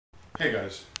Hey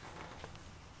guys,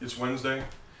 it's Wednesday.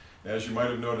 As you might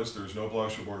have noticed, there's no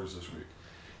Blogs for Borders this week.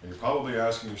 And you're probably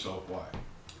asking yourself why.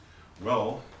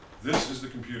 Well, this is the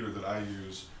computer that I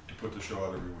use to put the show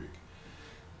out every week.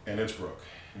 And it's broke.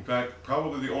 In fact,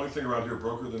 probably the only thing around here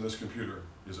broker than this computer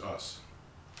is us.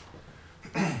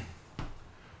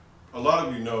 A lot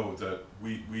of you know that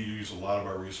we use a lot of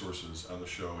our resources on the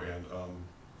show, and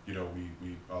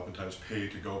we oftentimes pay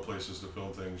to go places to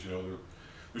film things.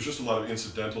 There's just a lot of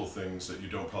incidental things that you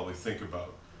don't probably think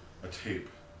about. A tape,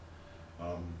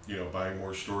 buying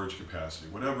more storage capacity,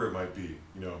 whatever it might be,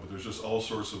 but there's just all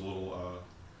sorts of little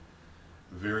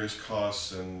various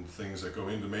costs and things that go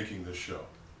into making this show.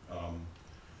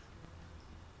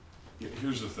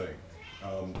 Here's the thing.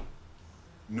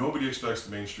 Nobody expects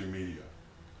the mainstream media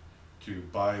to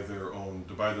buy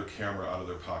their camera out of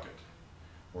their pocket,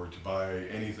 or to buy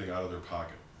anything out of their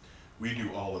pocket. We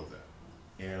do all of that.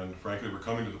 And frankly, we're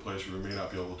coming to the place where we may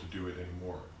not be able to do it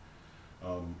anymore.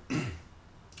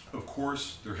 Of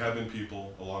course, there have been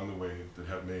people along the way that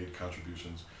have made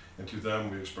contributions, and to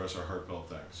them we express our heartfelt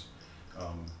thanks.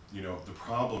 The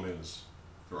problem is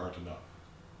there aren't enough.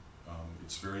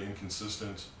 It's very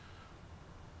inconsistent,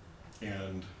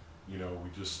 and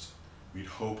we'd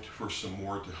hoped for some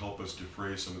more to help us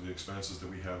defray some of the expenses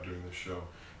that we have during this show,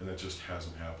 and that just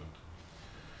hasn't happened.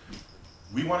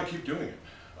 We want to keep doing it.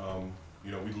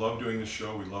 We love doing this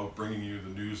show. We love bringing you the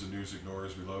news news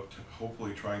ignores. We love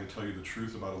hopefully trying to tell you the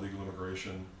truth about illegal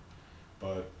immigration.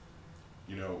 But,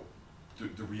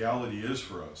 the reality is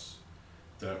for us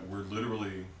that we're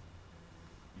literally,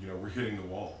 we're hitting the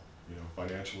wall,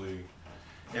 financially.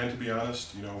 And to be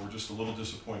honest, we're just a little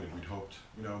disappointed. We'd hoped,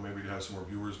 maybe to have some more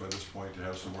viewers by this point, to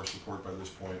have some more support by this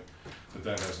point, but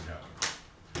that hasn't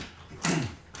happened.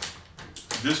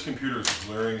 This computer is a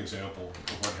glaring example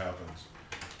of what happens.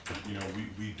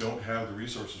 We don't have the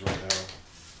resources right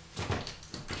now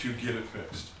to get it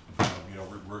fixed.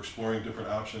 We're exploring different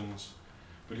options,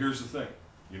 but here's the thing,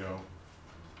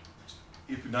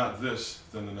 if not this,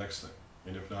 then the next thing,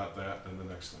 and if not that, then the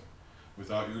next thing.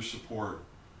 Without your support,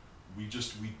 we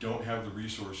don't have the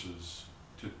resources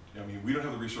we don't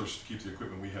have the resources to keep the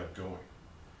equipment we have going.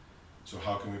 So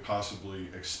how can we possibly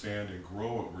expand and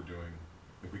grow what we're doing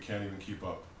if we can't even keep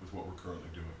up with what we're currently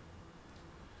doing?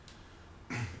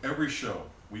 Every show,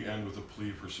 we end with a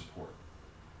plea for support.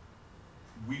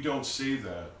 We don't say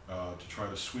that to try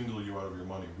to swindle you out of your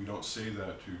money. We don't say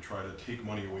that to try to take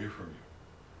money away from you.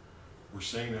 We're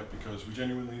saying that because we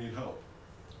genuinely need help.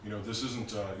 This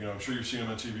isn't, I'm sure you've seen him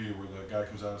on TV where the guy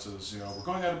comes out and says, we're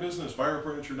going out of business, buy our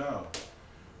furniture now.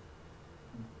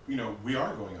 We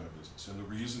are going out of business, and the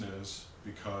reason is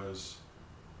because,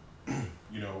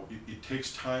 it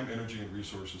takes time, energy, and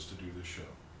resources to do this show.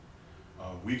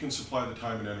 We can supply the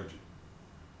time and energy,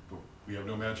 but we have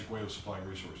no magic way of supplying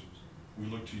resources. We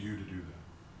look to you to do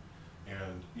that.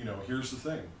 And, here's the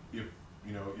thing. If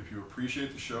you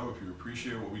appreciate the show, if you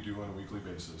appreciate what we do on a weekly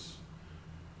basis,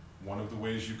 one of the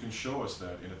ways you can show us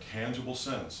that in a tangible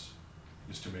sense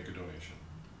is to make a donation.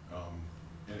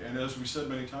 And as we said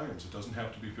many times, it doesn't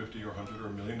have to be $50 or $100 or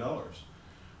 $1 million.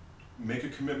 Make a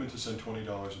commitment to send $20 a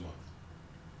month.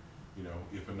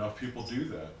 If enough people do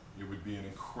that, it would be an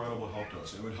incredible help to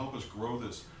us. And it would help us grow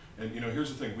this. And here's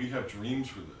the thing, we have dreams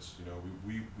for this.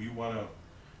 We want to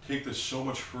take this so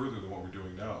much further than what we're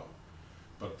doing now.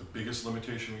 But the biggest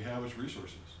limitation we have is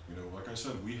resources. Like I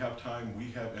said, we have time,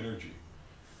 we have energy.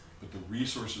 But the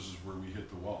resources is where we hit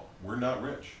the wall. We're not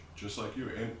rich, just like you.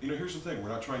 And here's the thing, we're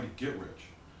not trying to get rich.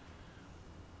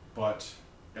 But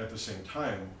at the same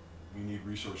time, we need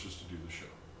resources to do the show.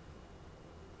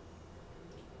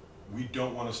 We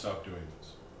don't want to stop doing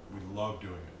this. We love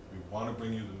doing it. We want to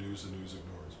bring you the news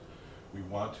ignores. We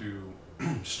want to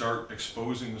start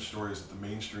exposing the stories that the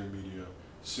mainstream media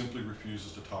simply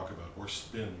refuses to talk about, or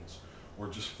spins, or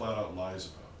just flat out lies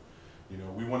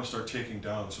about. We want to start taking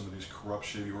down some of these corrupt,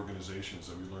 shady organizations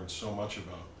that we learned so much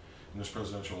about in this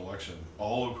presidential election,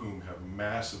 all of whom have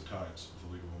massive ties with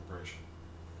illegal immigration.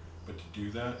 But to do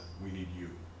that, we need you.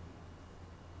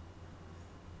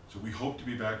 So we hope to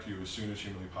be back to you as soon as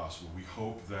humanly possible. We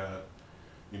hope that,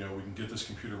 we can get this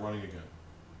computer running again.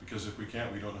 Because if we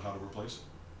can't, we don't know how to replace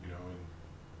it.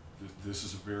 And this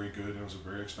is a very good, and it was a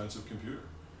very expensive computer.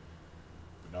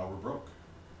 But now we're broke.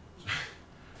 So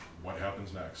what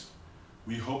happens next?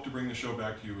 We hope to bring the show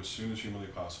back to you as soon as humanly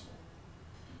possible.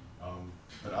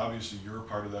 But obviously you're a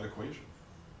part of that equation.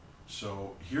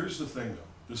 So here's the thing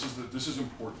though, this is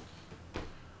important.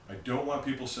 I don't want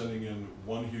people sending in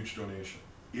one huge donation.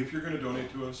 If you're going to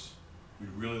donate to us, we'd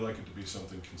really like it to be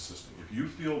something consistent. If you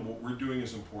feel what we're doing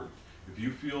is important, if you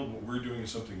feel what we're doing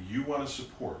is something you want to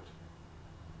support,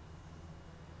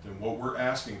 then what we're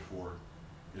asking for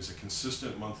is a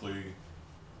consistent monthly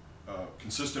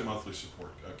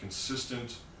support, a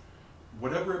consistent,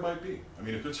 whatever it might be. I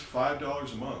mean, if it's $5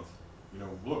 a month, you know,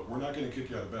 look, we're not going to kick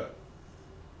you out of bed.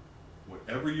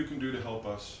 Whatever you can do to help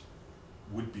us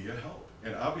would be a help.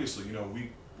 And obviously, you know,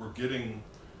 we're getting,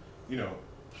 you know,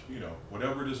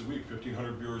 whatever it is a week,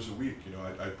 1,500 viewers a week. You know,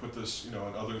 I put this, you know,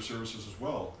 on other services as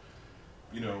well.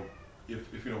 You know,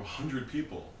 if you know 100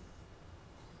 people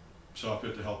saw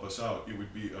fit to help us out, it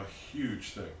would be a huge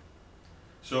thing.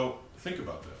 So think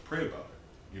about that, pray about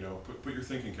it. You know, put your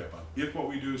thinking cap on. If what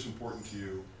we do is important to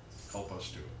you, help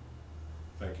us do it.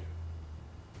 Thank you.